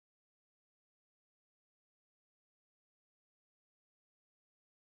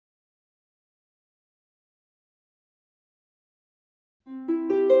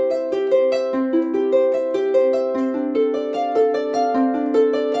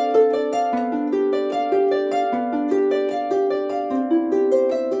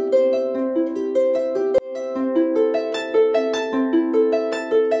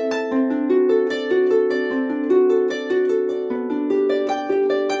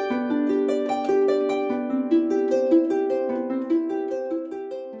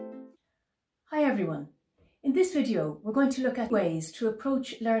this video, we're going to look at ways to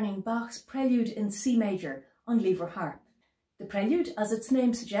approach learning Bach's Prelude in C major on Lever Harp. The Prelude, as its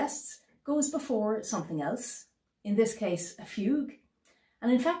name suggests, goes before something else, in this case a fugue. And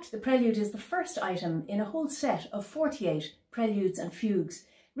in fact, the Prelude is the first item in a whole set of 48 preludes and fugues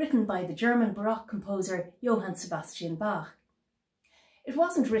written by the German Baroque composer Johann Sebastian Bach. It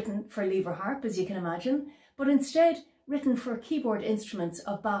wasn't written for Lever Harp, as you can imagine, but instead written for keyboard instruments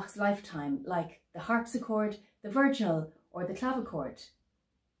of Bach's lifetime, like the harpsichord, the virginal, or the clavichord.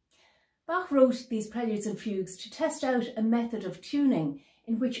 Bach wrote these preludes and fugues to test out a method of tuning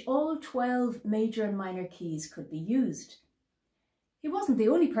in which all 12 major and minor keys could be used. He wasn't the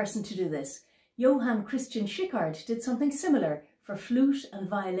only person to do this. Johann Christian Schickard did something similar for flute and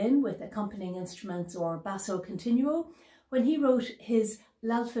violin with accompanying instruments or basso continuo when he wrote his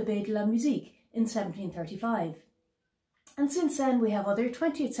L'Alphabet de la Musique in 1735. And since then we have other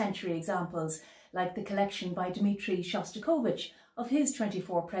 20th century examples like the collection by Dmitri Shostakovich of his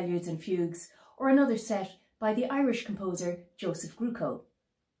 24 preludes and fugues, or another set by the Irish composer Joseph Grucko.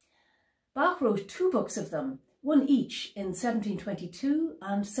 Bach wrote 2 books of them, one each in 1722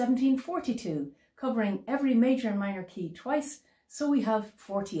 and 1742, covering every major and minor key twice, so we have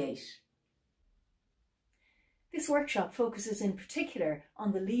 48. This workshop focuses in particular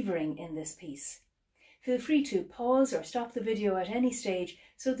on the levering in this piece. Feel free to pause or stop the video at any stage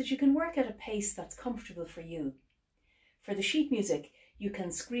so that you can work at a pace that's comfortable for you. For the sheet music, you can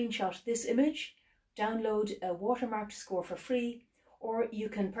screenshot this image, download a watermarked score for free, or you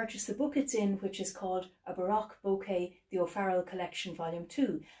can purchase the book it's in, which is called A Baroque Bouquet, the O'Farrell Collection Volume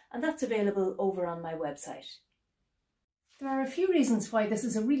 2, and that's available over on my website. There are a few reasons why this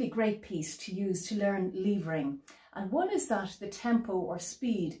is a really great piece to use to learn levering, and one is that the tempo or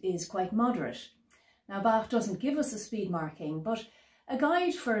speed is quite moderate. Now, Bach doesn't give us a speed marking, but a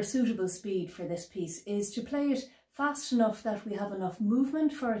guide for a suitable speed for this piece is to play it fast enough that we have enough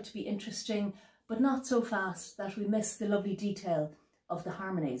movement for it to be interesting, but not so fast that we miss the lovely detail of the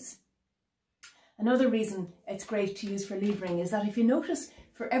harmonies. Another reason it's great to use for levering is that if you notice,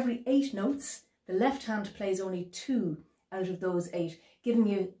 for every 8 notes, the left hand plays only 2 out of those 8, giving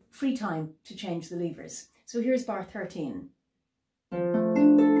you free time to change the levers. So here's bar 13.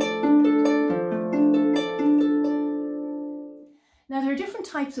 Now, there are different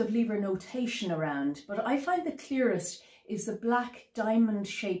types of lever notation around, but I find the clearest is the black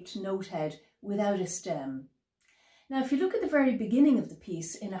diamond-shaped note head without a stem. Now, if you look at the very beginning of the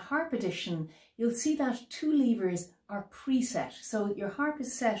piece, in a harp edition, you'll see that 2 levers are preset. So your harp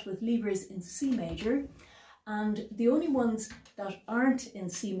is set with levers in C major, and the only ones that aren't in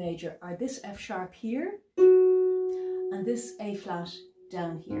C major are this F sharp here and this A flat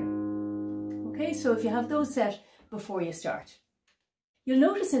down here. Okay, so if you have those set before you start. You'll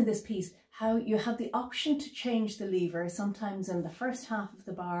notice in this piece how you have the option to change the lever sometimes in the first half of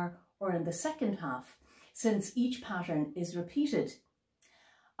the bar or in the second half, since each pattern is repeated.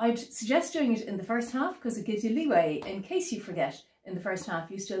 I'd suggest doing it in the first half because it gives you leeway in case you forget in the first half.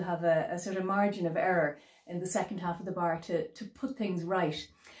 You still have a sort of margin of error in the second half of the bar to put things right.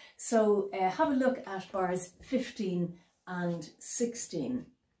 So have a look at bars 15 and 16.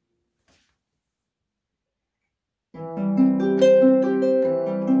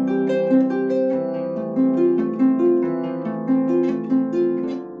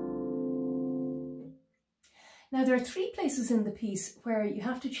 Now, there are 3 places in the piece where you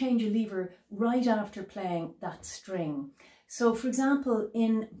have to change a lever right after playing that string. So, for example,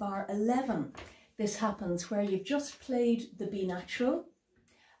 in bar 11, this happens where you've just played the B natural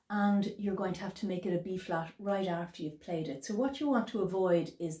and you're going to have to make it a B flat right after you've played it. So what you want to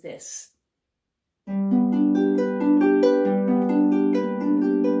avoid is this.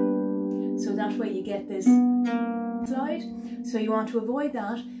 So that way you get this slide. So you want to avoid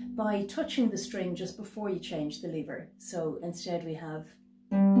that by touching the string just before you change the lever. So instead we have,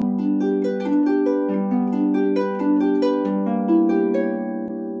 and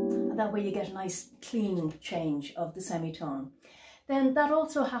that way you get a nice clean change of the semitone. Then that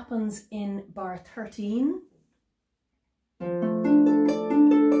also happens in bar 13.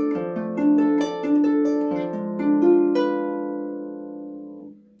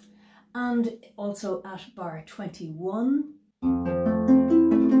 And also at bar 21.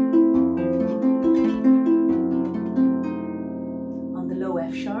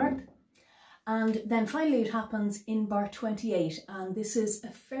 F sharp, and then finally it happens in bar 28, and this is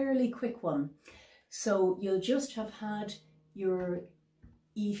a fairly quick one. So you'll just have had your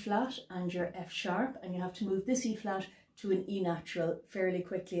E flat and your F sharp, and you have to move this E flat to an E natural fairly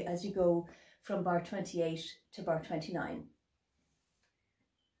quickly as you go from bar 28 to bar 29.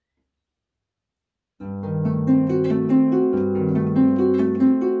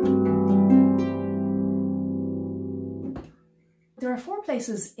 There are 4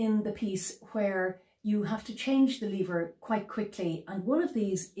 places in the piece where you have to change the lever quite quickly, and one of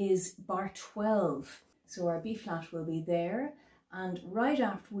these is bar 12. So our B flat will be there, and right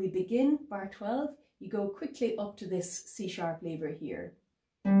after we begin bar 12, you go quickly up to this C sharp lever here.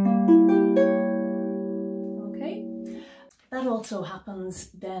 Okay, that also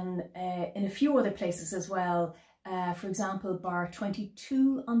happens then in a few other places as well. For example, bar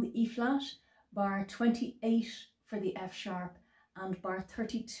 22 on the E flat, bar 28 for the F sharp, and bar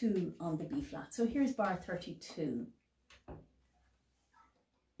 32 on the B flat. So here's bar 32.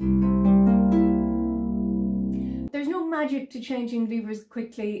 There's no magic to changing levers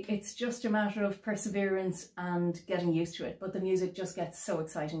quickly, it's just a matter of perseverance and getting used to it, but the music just gets so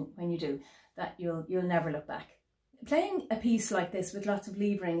exciting when you do that you'll never look back. Playing a piece like this with lots of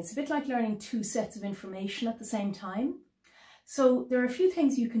levering, it's a bit like learning 2 sets of information at the same time. So there are a few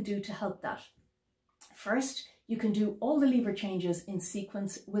things you can do to help that. First, you can do all the lever changes in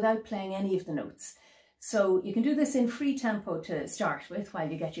sequence without playing any of the notes. So you can do this in free tempo to start with while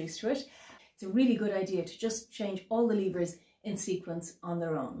you get used to it. It's a really good idea to just change all the levers in sequence on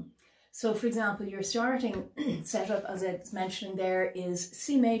their own. So for example, your starting setup, as I was mentioning there, is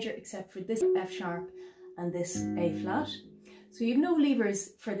C major except for this F sharp and this A flat. So you have no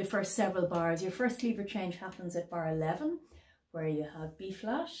levers for the first several bars. Your first lever change happens at bar 11, where you have B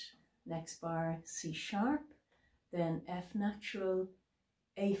flat, next bar C sharp, then F natural,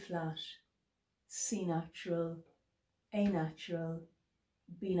 A flat, C natural, A natural,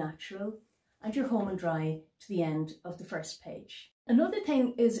 B natural, and you're home and dry to the end of the first page. Another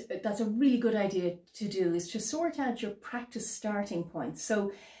thing is that's a really good idea to do is to sort out your practice starting points.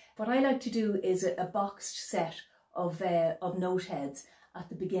 So what I like to do is a boxed set of note heads at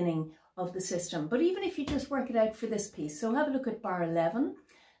the beginning of the system. But even if you just work it out for this piece, so have a look at bar 11,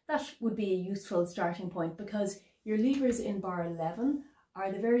 that would be a useful starting point because your levers in bar 11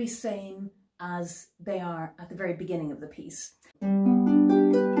 are the very same as they are at the very beginning of the piece. And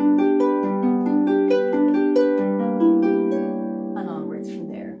onwards from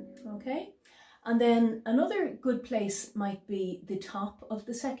there, okay? And then another good place might be the top of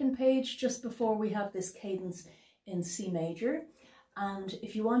the second page, just before we have this cadence in C major. And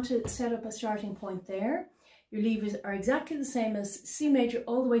if you want to set up a starting point there, your levers are exactly the same as C major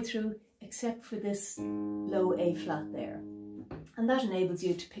all the way through, except for this low A flat there. And that enables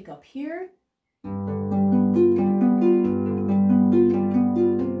you to pick up here. And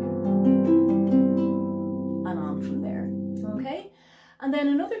on from there, okay? And then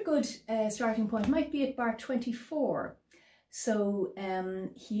another good starting point might be at bar 24. So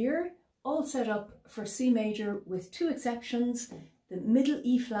here, all set up for C major with 2 exceptions, the middle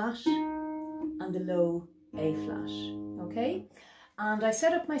E flat and the low A flat, okay? And I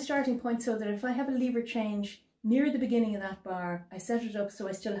set up my starting point so that if I have a lever change near the beginning of that bar, I set it up so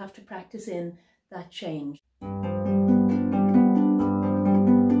I still have to practice in that change. And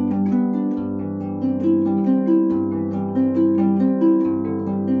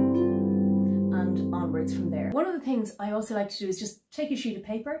onwards from there. One of the things I also like to do is just take a sheet of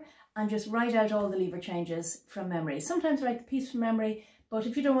paper and just write out all the lever changes from memory. Sometimes write the piece from memory, but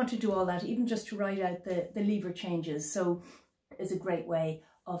if you don't want to do all that, even just to write out the lever changes. So is a great way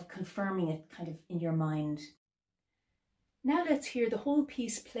of confirming it kind of in your mind. Now let's hear the whole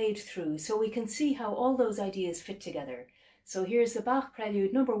piece played through so we can see how all those ideas fit together. So here's the Bach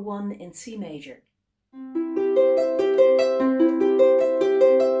Prelude number 1 in C major.